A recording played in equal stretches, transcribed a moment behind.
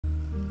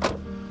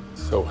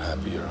So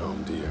happy you're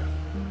home, dear.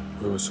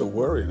 We were so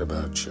worried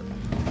about you.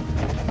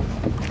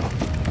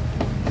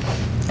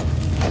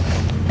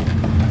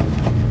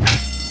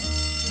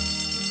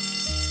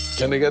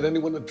 Can I get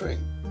anyone a drink?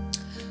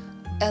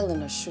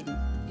 Eleanor shouldn't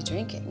be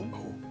drinking,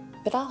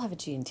 but I'll have a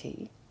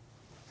G&T.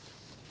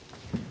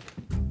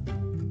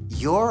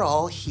 You're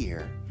all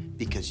here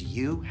because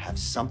you have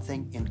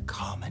something in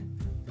common.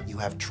 You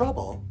have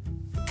trouble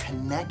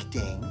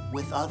connecting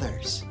with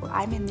others.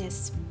 I'm in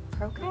this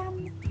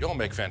program. You'll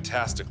make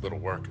fantastic little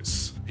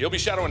workers. You'll be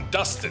shadowing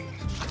Dustin.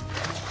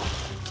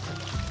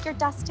 You're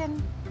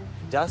Dustin?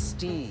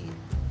 Dusty.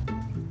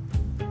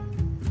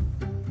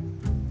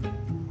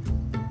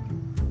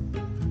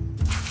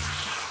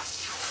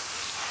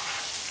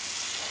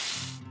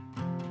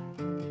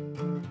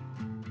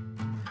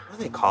 What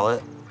do they call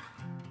it?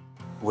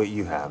 What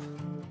you have?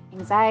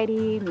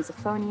 Anxiety,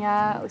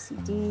 misophonia,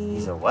 OCD.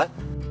 He's a what?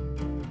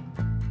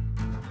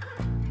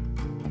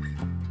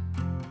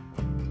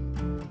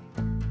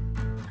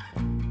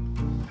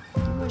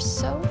 You were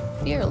so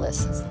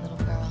fearless as a little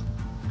girl.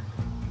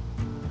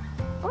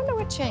 I wonder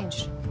what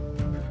changed.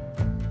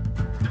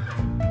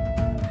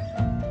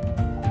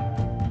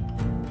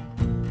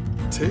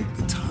 Take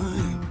the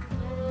time.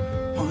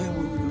 Find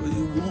what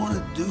you want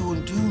to do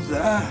and do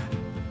that.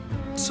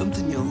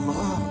 Something you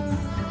love.